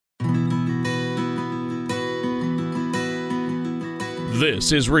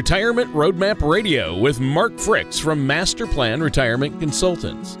This is Retirement Roadmap Radio with Mark Fricks from Master Plan Retirement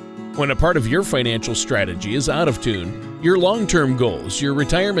Consultants. When a part of your financial strategy is out of tune, your long-term goals, your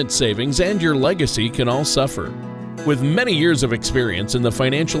retirement savings, and your legacy can all suffer. With many years of experience in the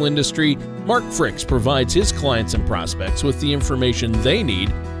financial industry, Mark Fricks provides his clients and prospects with the information they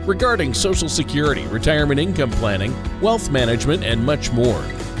need regarding Social Security, retirement income planning, wealth management, and much more.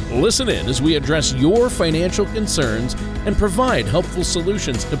 Listen in as we address your financial concerns and provide helpful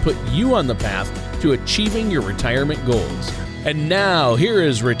solutions to put you on the path to achieving your retirement goals. And now, here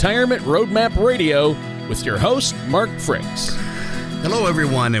is Retirement Roadmap Radio with your host, Mark Fricks. Hello,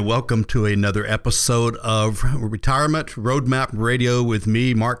 everyone, and welcome to another episode of Retirement Roadmap Radio with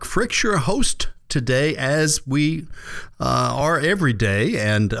me, Mark Fricks, your host today, as we are every day.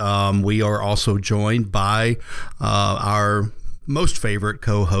 And we are also joined by our most favorite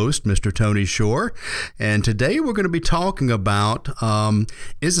co-host, Mr. Tony Shore. And today we're going to be talking about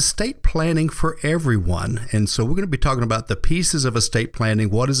is estate planning for everyone? And so we're going to be talking about the pieces of estate planning.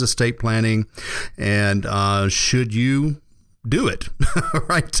 What is estate planning? And should you do it?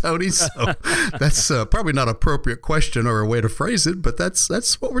 Right, Tony? So that's probably not an appropriate question or a way to phrase it, but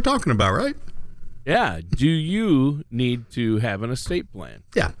that's what we're talking about, right? Yeah. Do you need to have an estate plan?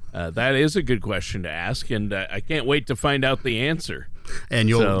 Yeah. That is a good question to ask, and I can't wait to find out the answer. And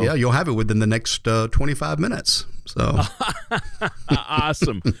you'll have it within the next 25 minutes. So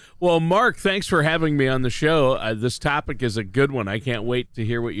awesome. Well, Mark, thanks for having me on the show. This topic is a good one. I can't wait to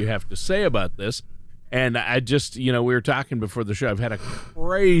hear what you have to say about this. And I just, we were talking before the show. I've had a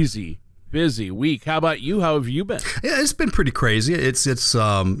crazy busy week. How about you? How have you been? Yeah, it's been pretty crazy. It's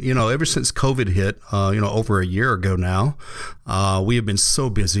ever since COVID hit, over a year ago now, we have been so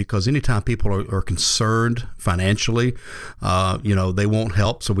busy because anytime people are concerned financially, they won't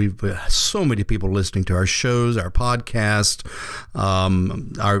help. So we've so many people listening to our shows, our podcast,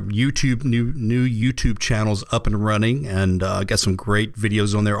 our YouTube, new YouTube channels up and running, and got some great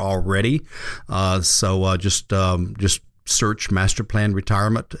videos on there already. So just search Master Plan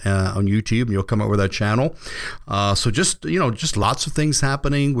Retirement on YouTube, and you'll come up with our channel. So just lots of things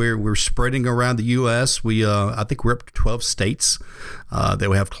happening. We're spreading around the U.S. I think we're up to 12 states that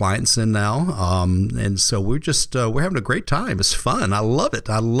we have clients in now. And so we're having a great time. It's fun. I love it.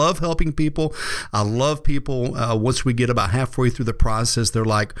 I love helping people. I love people. Once we get about halfway through the process, they're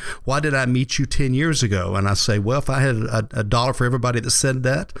like, why did I meet you 10 years ago? And I say, well, if I had a dollar for everybody that said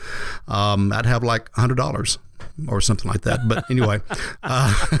that, I'd have like $100. Or something like that. But anyway,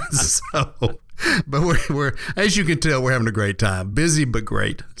 but we're as you can tell, we're having a great time. Busy but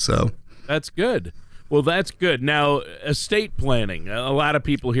great. So that's good. Well, that's good. Now, estate planning. A lot of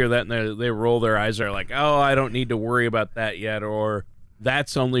people hear that and they roll their eyes. They're like, "Oh, I don't need to worry about that yet," or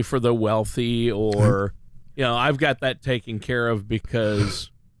 "That's only for the wealthy," or "I've got that taken care of because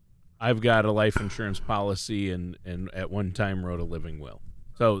I've got a life insurance policy and at one time wrote a living will."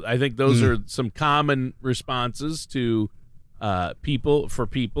 So I think those are some common responses to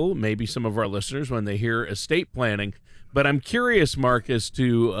people, maybe some of our listeners, when they hear estate planning. But I'm curious, Mark, as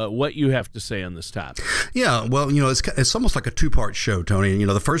to what you have to say on this topic. Yeah, well, it's almost like a two-part show, Tony.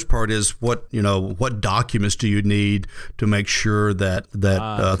 The first part is what documents do you need to make sure that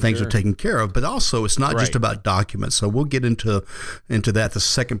things are taken care of. But also, it's not just about documents. So we'll get into that. The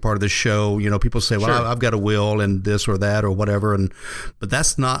second part of the show, people say, well, I've got a will and this or that or whatever, but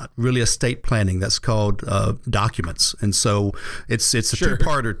that's not really estate planning. That's called documents. And so it's a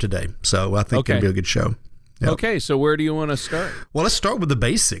two-parter today. So I think it'll be a good show. Yep. Okay, so where do you want to start? Well, let's start with the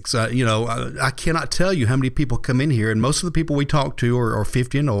basics. I cannot tell you how many people come in here, and most of the people we talk to are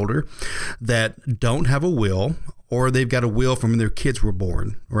 50 and older that don't have a will, or they've got a will from when their kids were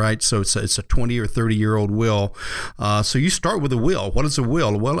born, right? So it's a 20 or 30-year-old will. So you start with a will. What is a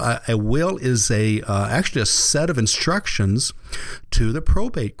will? Well, a will is actually a set of instructions to the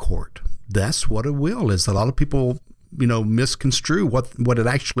probate court. That's what a will is. A lot of people misconstrue what it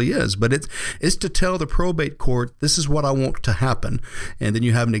actually is, but it's to tell the probate court, this is what I want to happen. And then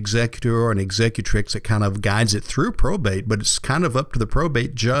you have an executor or an executrix that kind of guides it through probate, but it's kind of up to the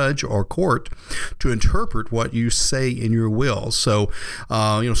probate judge or court to interpret what you say in your will. So,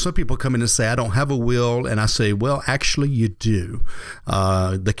 some people come in and say, I don't have a will. And I say, well, actually you do.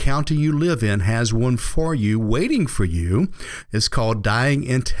 The county you live in has one for you, waiting for you. It's called dying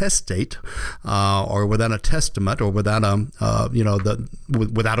intestate, or without a testament, or without a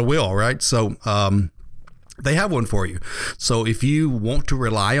will, right? So They have one for you. So if you want to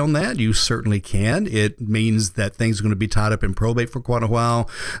rely on that, you certainly can. It means that things are going to be tied up in probate for quite a while.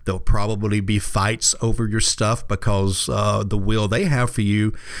 There'll probably be fights over your stuff because the will they have for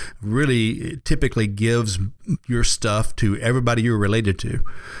you really typically gives your stuff to everybody you're related to.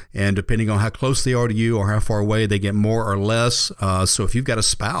 And depending on how close they are to you or how far away, they get more or less. So if you've got a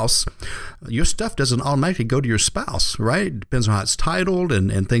spouse, your stuff doesn't automatically go to your spouse, right? It depends on how it's titled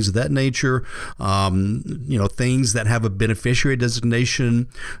and things of that nature. Things that have a beneficiary designation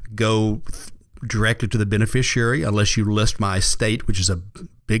go directly to the beneficiary unless you list my estate, which is a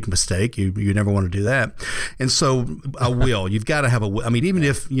big mistake. You never want to do that. And so a will, you've got to have a will. I mean, even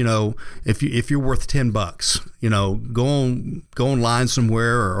if you're worth $10, go online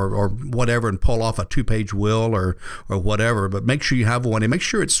somewhere or whatever and pull off a 2-page will or whatever, but make sure you have one and make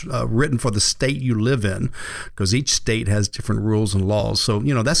sure it's written for the state you live in, because each state has different rules and laws. So,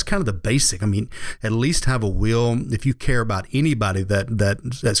 that's kind of the basic. I mean, at least have a will. If you care about anybody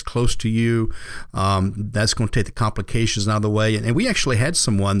that's close to you, that's going to take the complications out of the way. And we actually had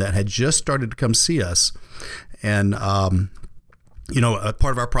someone that had just started to come see us. And, a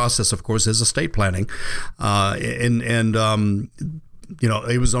part of our process, of course, is estate planning.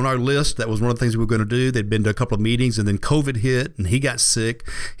 It was on our list. That was one of the things we were going to do. They'd been to a couple of meetings, and then COVID hit, and he got sick.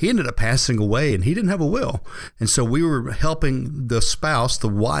 He ended up passing away, and he didn't have a will. And so we were helping the spouse, the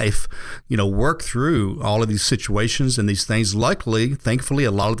wife, work through all of these situations and these things. Luckily, thankfully,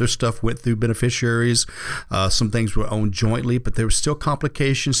 a lot of their stuff went through beneficiaries. Some things were owned jointly, but there were still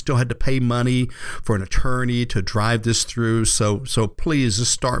complications. Still had to pay money for an attorney to drive this through. So please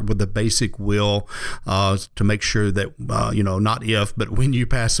just start with the basic will to make sure that not if, but when you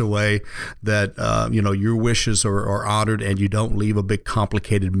pass away, that your wishes are honored and you don't leave a big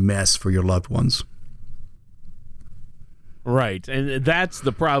complicated mess for your loved ones. Right, and that's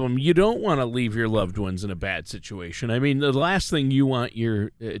the problem. You don't want to leave your loved ones in a bad situation. I mean, the last thing you want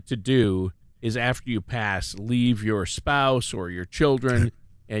to do is, after you pass, leave your spouse or your children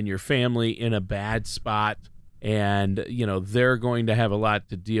and your family in a bad spot, and they're going to have a lot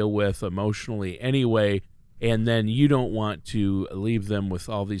to deal with emotionally anyway. And then you don't want to leave them with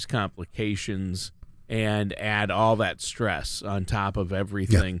all these complications and add all that stress on top of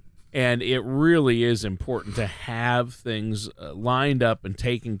everything. Yeah. And it really is important to have things lined up and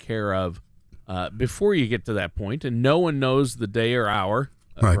taken care of before you get to that point. And no one knows the day or hour,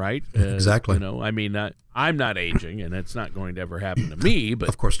 right? Exactly. I'm not aging, and it's not going to ever happen to me. But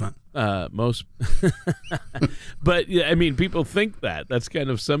of course not. Most. But, I mean, people think that. That's kind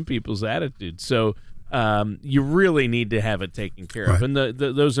of some people's attitude. So you really need to have it taken care of. And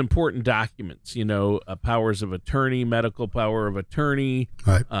those important documents, powers of attorney, medical power of attorney,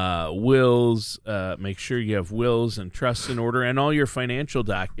 wills, make sure you have wills and trusts in order, and all your financial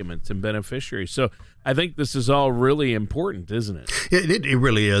documents and beneficiaries. So I think this is all really important, isn't it? It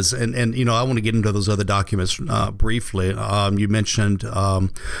really is. And I want to get into those other documents briefly. You mentioned,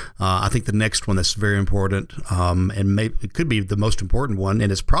 I think the next one that's very important, and it could be the most important one,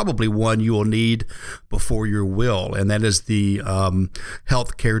 and it's probably one you will need before your will, and that is the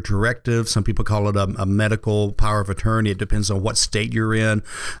health care directive. Some people call it a medical power of attorney. It depends on what state you're in.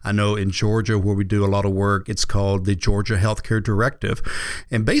 I know in Georgia, where we do a lot of work, it's called the Georgia Health Care Directive.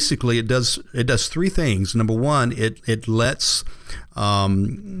 And basically it does three things. Number one, it lets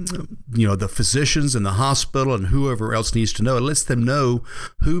the physicians in the hospital and whoever else needs to know. It lets them know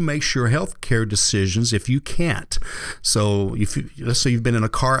who makes your health care decisions if you can't. So let's say you've been in a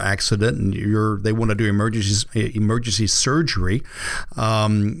car accident and they want to do emergency surgery.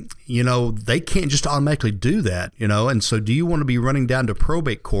 They can't just automatically do that. And so do you want to be running down to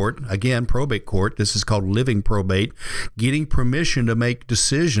probate court? Again, probate court. This is called living probate, getting permission to make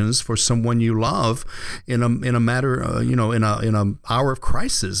decisions for someone you love in a matter, in a hour of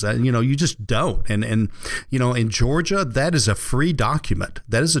crisis. You just don't. And in Georgia, that is a free document.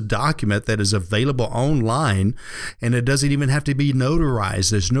 That is a document that is available online, and it doesn't even have to be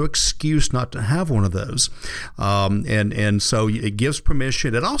notarized. There's no excuse not to have one of those. And so it gives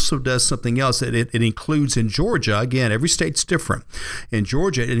permission. It also does something else. It includes, in Georgia, again, every state's different. In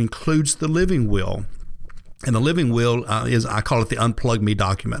Georgia, it includes the living will. And the living will is, I call it the unplug me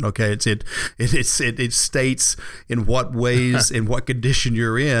document. Okay, it states in what ways, in what condition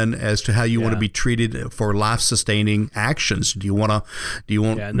you're in, as to how you want to be treated for life sustaining actions. Do you want?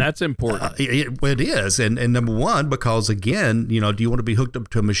 Yeah, and that's important. It is, and number one, because again, do you want to be hooked up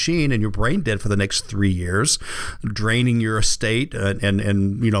to a machine and you're brain dead for the next 3 years, draining your estate and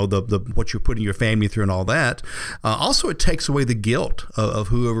the what you're putting your family through and all that. Also, it takes away the guilt of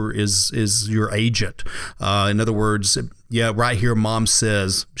whoever is your agent. In other words, yeah, right here, mom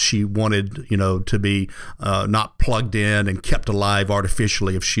says she wanted, to be not plugged in and kept alive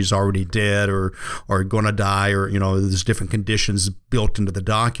artificially if she's already dead or going to die, or, there's different conditions built into the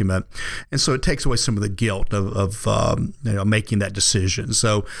document. And so it takes away some of the guilt of making that decision.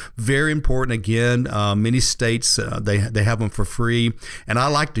 So very important. Again, many states, they have them for free. And I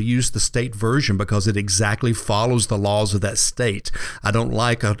like to use the state version because it exactly follows the laws of that state. I don't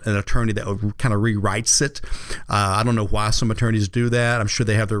like an attorney that kind of rewrites it. I don't know why some attorneys do that. I'm sure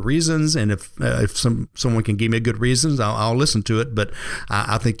they have their reasons, and if someone can give me a good reasons, I'll listen to it. But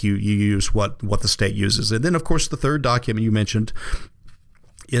I think you use what the state uses. And then, of course, the third document you mentioned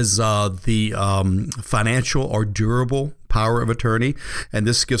is the financial or durable power of attorney, and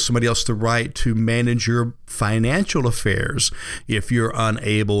this gives somebody else the right to manage your financial affairs if you're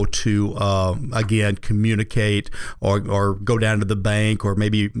unable to again communicate or go down to the bank, or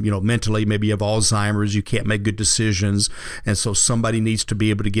maybe mentally, maybe you have Alzheimer's, you can't make good decisions, and so somebody needs to be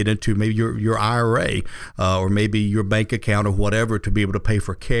able to get into maybe your IRA or maybe your bank account or whatever to be able to pay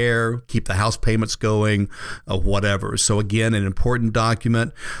for care, keep the house payments going, whatever. So again, an important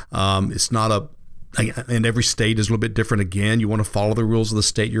document. It's not and every state is a little bit different. Again, you want to follow the rules of the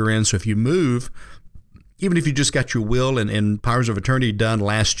state you're in. So if you move, even if you just got your will and powers of attorney done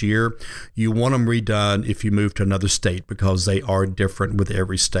last year, you want them redone if you move to another state because they are different with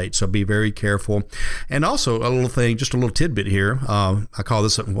every state. So be very careful. And also a little thing, just a little tidbit here. I call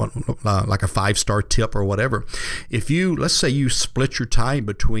this like a 5-star tip or whatever. If let's say you split your time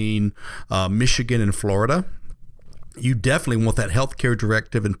between Michigan and Florida, you definitely want that healthcare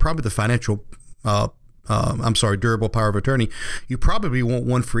directive and probably the financial durable power of attorney. You probably want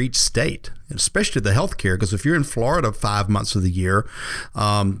one for each state, especially the healthcare, because if you're in Florida 5 months of the year,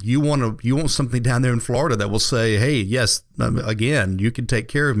 you want something down there in Florida that will say, hey, yes, again, you can take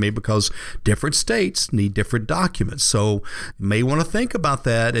care of me, because different states need different documents. So you may want to think about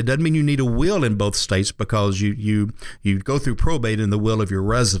that. It doesn't mean you need a will in both states, because you go through probate in the will of your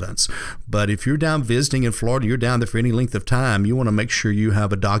residence. But if you're down visiting in Florida, you're down there for any length of time, you want to make sure you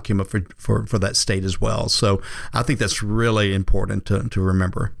have a document for that state as well. So I think that's really important to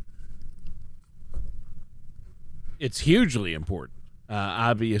remember. It's hugely important,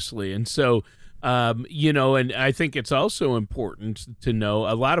 obviously. And so, and I think it's also important to know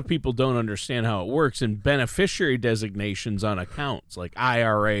a lot of people don't understand how it works, and beneficiary designations on accounts like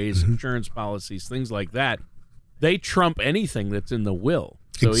IRAs, insurance policies, things like that, they trump anything that's in the will.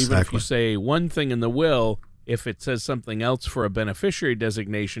 So even if you say one thing in the will, if it says something else for a beneficiary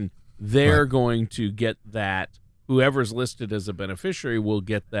designation, they're going to get that. Whoever's listed as a beneficiary will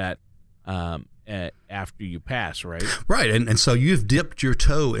get that after you pass, right? Right, and so you've dipped your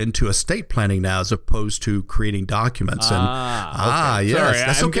toe into estate planning now, as opposed to creating documents. Okay. Yes, sorry,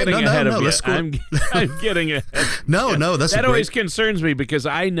 that's I'm okay. Getting ahead of you. That's cool. I'm getting ahead. No, that's that always concerns me, because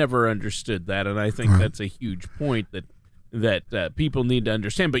I never understood that, and I think that's a huge point that people need to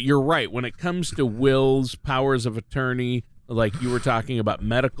understand. But you're right, when it comes to wills, powers of attorney, like you were talking about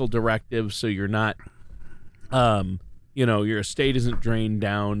medical directives, so you're not, your estate isn't drained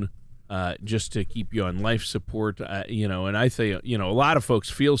down just to keep you on life support, and I say, a lot of folks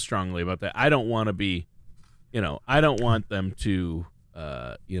feel strongly about that. I don't want to be, I don't want them to,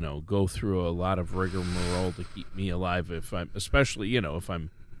 go through a lot of rigmarole to keep me alive. Especially, if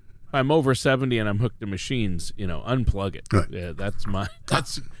I'm over 70 and I'm hooked to machines, unplug it. Right. Yeah,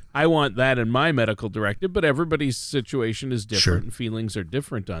 I want that in my medical directive, but everybody's situation is different and feelings are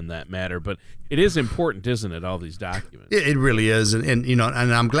different on that matter. But it is important, isn't it, all these documents? It really is. And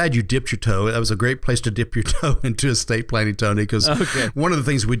I'm glad you dipped your toe. That was a great place to dip your toe into estate planning, Tony, because one of the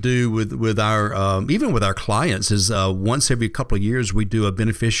things we do with our, even with our clients, is once every couple of years, we do a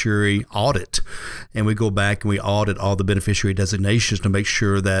beneficiary audit, and we go back and we audit all the beneficiary designations to make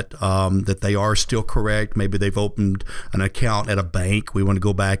sure that that they are still correct. Maybe they've opened an account at a bank. We want to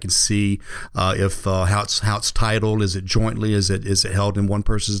go back and see if how it's titled. Is it jointly? Is it held in one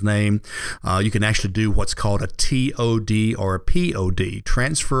person's name? You can actually do what's called a TOD or a POD,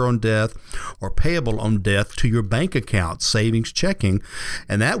 transfer on death or payable on death, to your bank account, savings, checking,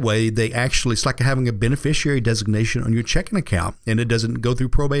 and that way it's like having a beneficiary designation on your checking account, and it doesn't go through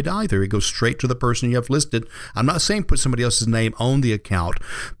probate either. It goes straight to the person you have listed. I'm not saying put somebody else's name on the account,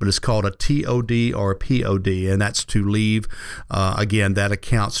 but it's called a TOD or a POD, and that's to leave again that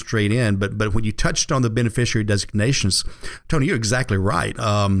account straight in. But when you touched on the beneficiary designations, Tony, you're exactly right.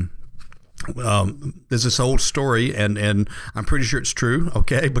 There's this old story, and I'm pretty sure it's true,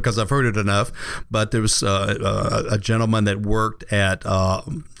 okay, because I've heard it enough. But there was a gentleman that worked at,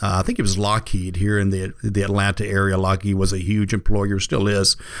 I think it was Lockheed here in the Atlanta area. Lockheed was a huge employer, still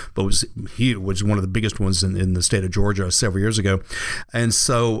is, but was one of the biggest ones in the state of Georgia several years ago. And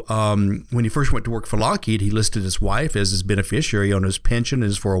so when he first went to work for Lockheed, he listed his wife as his beneficiary on his pension and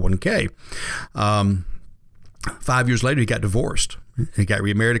his 401k. 5 years later, he got divorced. He got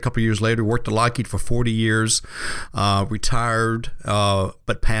remarried a couple of years later, worked at Lockheed for 40 years, retired,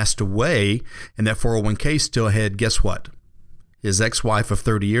 but passed away. And that 401k still had, guess what? His ex-wife of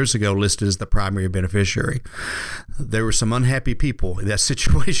 30 years ago listed as the primary beneficiary. There were some unhappy people in that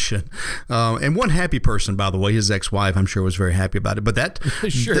situation. And one happy person, by the way, his ex-wife, I'm sure was very happy about it. But that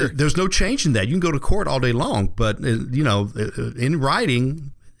sure. There's no change in that. You can go to court all day long, but in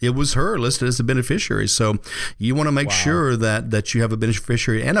writing, it was her listed as a beneficiary. So you want to make sure that you have a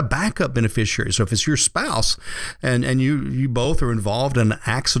beneficiary and a backup beneficiary. So if it's your spouse and you both are involved in an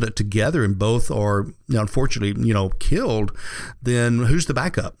accident together and both are unfortunately killed, then who's the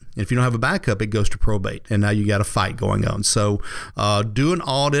backup? And if you don't have a backup, it goes to probate, and now you got a fight going on. So do an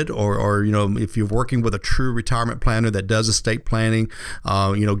audit, or if you're working with a true retirement planner that does estate planning,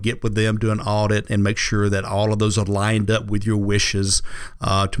 get with them, do an audit, and make sure that all of those are lined up with your wishes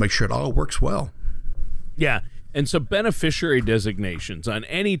to make sure it all works well. Yeah, and so beneficiary designations on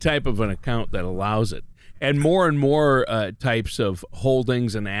any type of an account that allows it, and more types of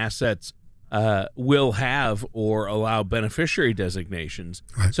holdings and assets will have or allow beneficiary designations.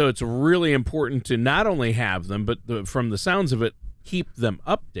 Right. So it's really important to not only have them, but from the sounds of it, keep them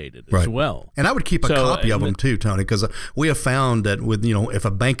updated as well. And I would keep a copy of them too, Tony, because we have found that with if a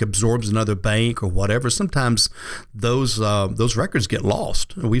bank absorbs another bank or whatever, sometimes those records get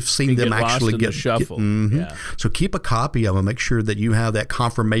lost. We've seen them actually get shuffled. Yeah. So keep a copy of them. Make sure that you have that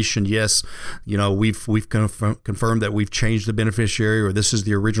confirmation. Yes, we've confirmed that we've changed the beneficiary, or this is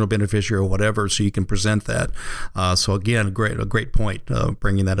the original beneficiary, or whatever. So you can present that. So again, a great point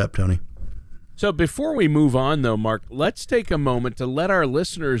bringing that up, Tony. So before we move on, though, Mark, let's take a moment to let our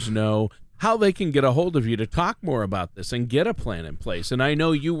listeners know how they can get a hold of you to talk more about this and get a plan in place. And I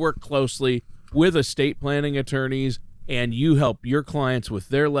know you work closely with estate planning attorneys, and you help your clients with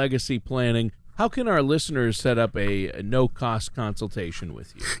their legacy planning. How can our listeners set up a no-cost consultation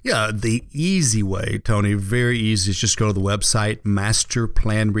with you? Yeah, the easy way, Tony, very easy, is just go to the website,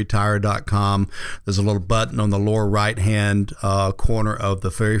 masterplanretire.com. There's a little button on the lower right-hand corner of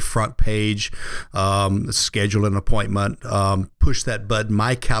the very front page, schedule an appointment. Push that button,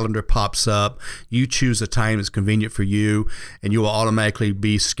 my calendar pops up. You choose a time that's convenient for you, and you will automatically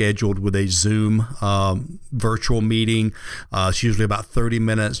be scheduled with a Zoom virtual meeting. It's usually about 30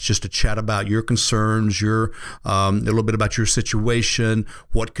 minutes just to chat about your concerns, a little bit about your situation,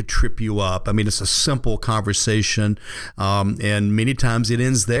 what could trip you up. I mean, it's a simple conversation, and many times it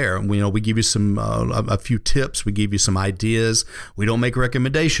ends there. We give you some a few tips, we give you some ideas. We don't make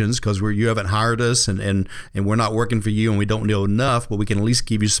recommendations because you haven't hired us, and we're not working for you, and we don't know enough, but we can at least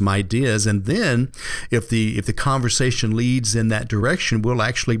give you some ideas. And then if the conversation leads in that direction, we'll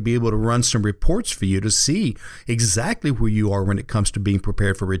actually be able to run some reports for you to see exactly where you are when it comes to being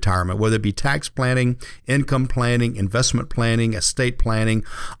prepared for retirement, whether it be tax planning, income planning, investment planning, estate planning,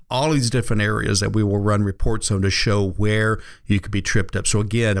 all these different areas that we will run reports on to show where you could be tripped up. So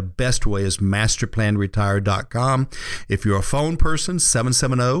again, the best way is masterplanretire.com. If you're a phone person,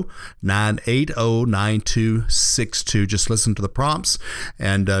 770-980-9262. Just listen to the prompts,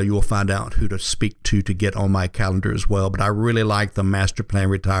 and you will find out who to speak to get on my calendar as well. But I really like the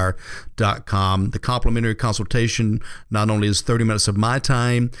masterplanretire.com. The complimentary consultation not only is 30 minutes of my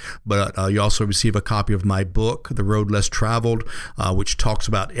time, but you also receive a copy of my book, The Road Less Traveled, which talks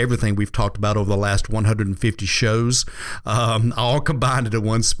about everything we've talked about over the last 150 shows, all combined into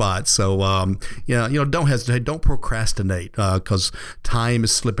one spot. So, don't hesitate, don't procrastinate, because time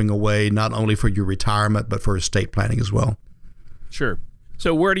is slipping away, not only for your retirement, but for estate planning as well. Sure.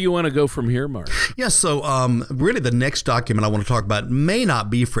 So where do you want to go from here, Mark? Yeah, so really the next document I want to talk about may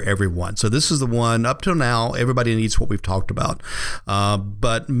not be for everyone. So this is the one, up till now, everybody needs what we've talked about.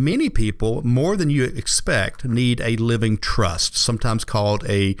 But many people, more than you expect, need a living trust, sometimes called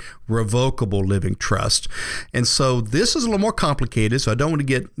a revocable living trust. And so this is a little more complicated, so I don't want to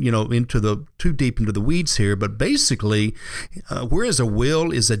get too deep into the weeds here, but basically, whereas a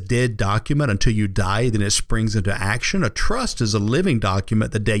will is a dead document until you die, then it springs into action, a trust is a living document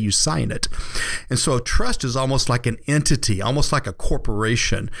the day you sign it. And so a trust is almost like an entity, almost like a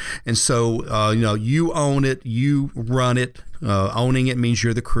corporation. And so, you own it, you run it, Owning it means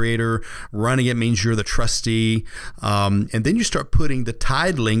you're the creator. Running it means you're the trustee. And then you start putting the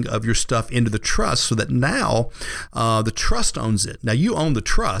titling of your stuff into the trust so that now the trust owns it. Now you own the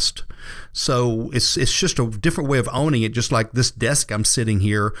trust. So it's just a different way of owning it, just like this desk I'm sitting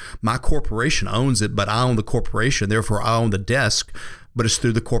here. My corporation owns it, but I own the corporation. Therefore, I own the desk, but it's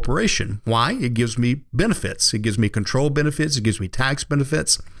through the corporation. Why? It gives me benefits. It gives me control benefits. It gives me tax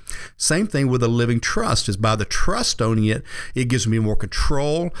benefits. Same thing with a living trust. Is by the trust owning it, it gives me more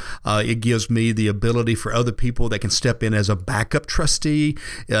control. It gives me the ability for other people that can step in as a backup trustee.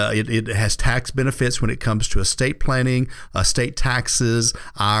 It has tax benefits when it comes to estate planning, estate taxes,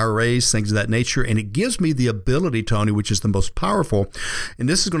 IRAs, things of that nature. And it gives me the ability, Tony, which is the most powerful. And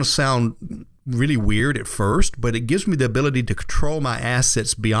this is going to sound really weird at first, but it gives me the ability to control my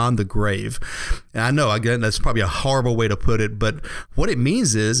assets beyond the grave. And I know, again, that's probably a horrible way to put it, but what it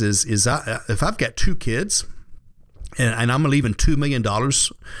means is if I've got 2 kids and I'm leaving $2 million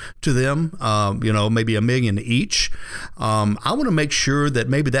to them, maybe $1 million each, I want to make sure that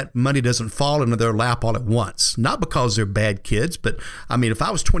maybe that money doesn't fall into their lap all at once. Not because they're bad kids, but I mean, if I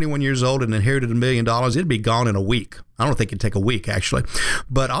was 21 years old and inherited $1 million, it'd be gone in a week. I don't think it'd take a week, actually.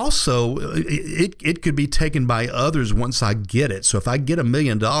 But also, it could be taken by others once I get it. So if I get $1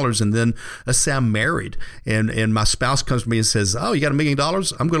 million and then, let's say I'm married and my spouse comes to me and says, oh, you got $1 million?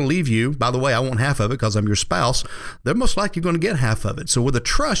 I'm going to leave you. By the way, I want half of it because I'm your spouse. They're most likely going to get half of it. So with a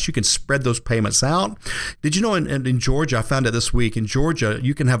trust, you can spread those payments out. Did you know in Georgia, I found out this week, in Georgia,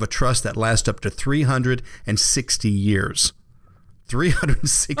 you can have a trust that lasts up to 360 years.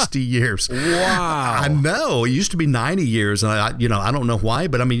 360 years. Wow. I know. It used to be 90 years. And I don't know why,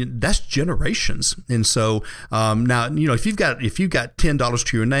 but I mean, that's generations. And so now, if you've got $10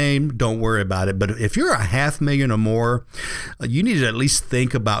 to your name, don't worry about it. But if you're $500,000 or more, you need to at least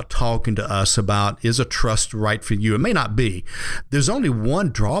think about talking to us about, is a trust right for you? It may not be. There's only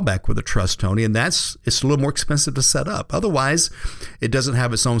one drawback with a trust, Tony, and that's it's a little more expensive to set up. Otherwise, it doesn't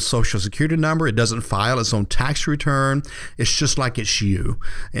have its own social security number. It doesn't file its own tax return. It's just like it's you.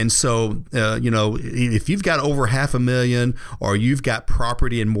 And so, if you've got over $500,000 or you've got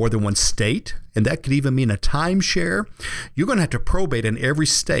property in more than one state, and that could even mean a timeshare, you're going to have to probate in every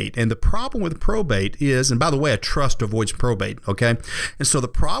state. And the problem with probate is, and by the way, a trust avoids probate, okay? And so the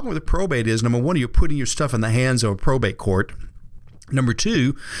problem with probate is, number one, you're putting your stuff in the hands of a probate court. Number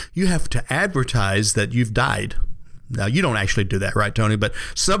two, you have to advertise that you've died. Now, you don't actually do that, right, Tony? But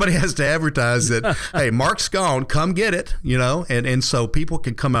somebody has to advertise that, hey, Mark's gone, come get it, and so people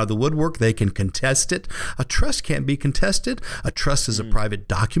can come out of the woodwork. They can contest it. A trust can't be contested. A trust is a private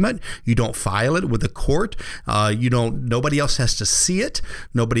document. You don't file it with the court. Nobody else has to see it.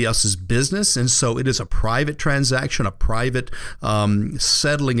 Nobody else's business. And so it is a private transaction, a private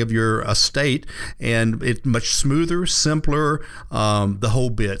settling of your estate, and it's much smoother, simpler, the whole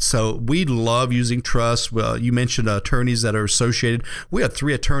bit. So we love using trusts. Well, you mentioned attorneys that are associated. We have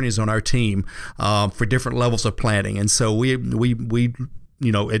 3 attorneys on our team for different levels of planning, and so we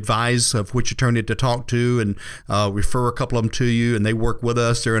advise of which attorney to talk to and refer a couple of them to you, and they work with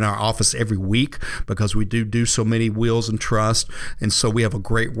us. They're in our office every week because we do so many wills and trust, and so we have a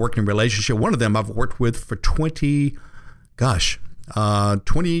great working relationship. One of them I've worked with for 22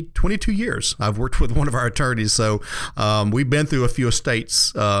 years. I've worked with one of our attorneys, so we've been through a few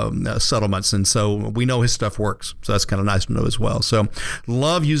estates settlements, and so we know his stuff works. So that's kind of nice to know as well. So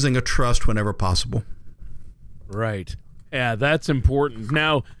love using a trust whenever possible. Right. Yeah, that's important.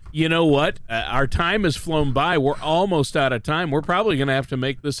 Now, you know what? Our time has flown by. We're almost out of time. We're probably going to have to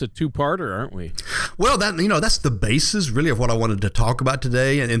make this a 2-parter, aren't we? Well, that's the basis really of what I wanted to talk about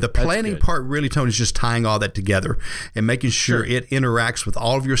today. And the planning part really, Tony, is just tying all that together and making sure it interacts with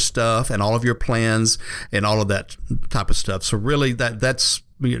all of your stuff and all of your plans and all of that type of stuff. So really that's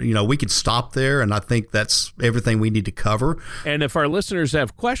we could stop there, and I think that's everything we need to cover. And if our listeners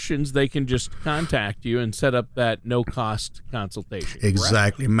have questions, they can just contact you and set up that no-cost consultation.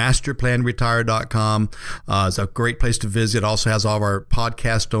 Exactly. Masterplanretire.com is a great place to visit. It also has all of our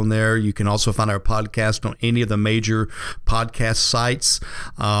podcasts on there. You can also find our podcast on any of the major podcast sites.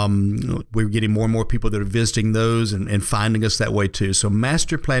 We're getting more and more people that are visiting those and finding us that way too. So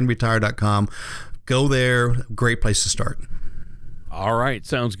masterplanretire.com. Go there. Great place to start. All right.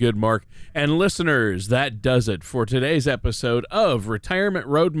 Sounds good, Mark. And listeners, that does it for today's episode of Retirement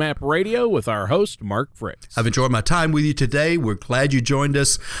Roadmap Radio with our host, Mark Fricks. I've enjoyed my time with you today. We're glad you joined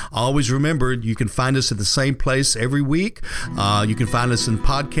us. Always remember, you can find us at the same place every week. You can find us in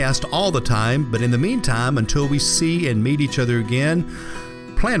podcast all the time. But in the meantime, until we see and meet each other again,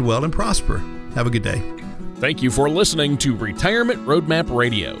 plan well and prosper. Have a good day. Thank you for listening to Retirement Roadmap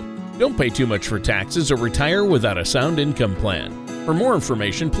Radio. Don't pay too much for taxes or retire without a sound income plan. For more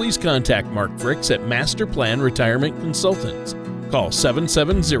information, please contact Mark Fricks at Master Plan Retirement Consultants. Call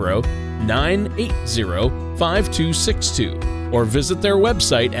 770-980-5262 or visit their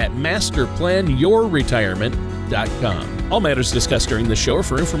website at masterplanyourretirement.com. All matters discussed during this show are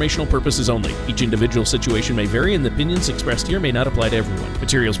for informational purposes only. Each individual situation may vary, and the opinions expressed here may not apply to everyone.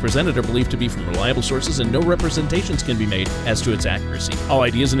 Materials presented are believed to be from reliable sources, and no representations can be made as to its accuracy. All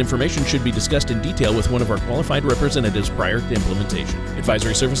ideas and information should be discussed in detail with one of our qualified representatives prior to implementation.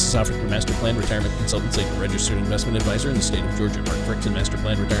 Advisory services offered through Master Plan Retirement Consultants, a registered investment advisor in the state of Georgia. Mark Fricks and Master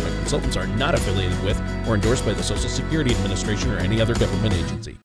Plan Retirement Consultants are not affiliated with or endorsed by the Social Security Administration or any other government agency.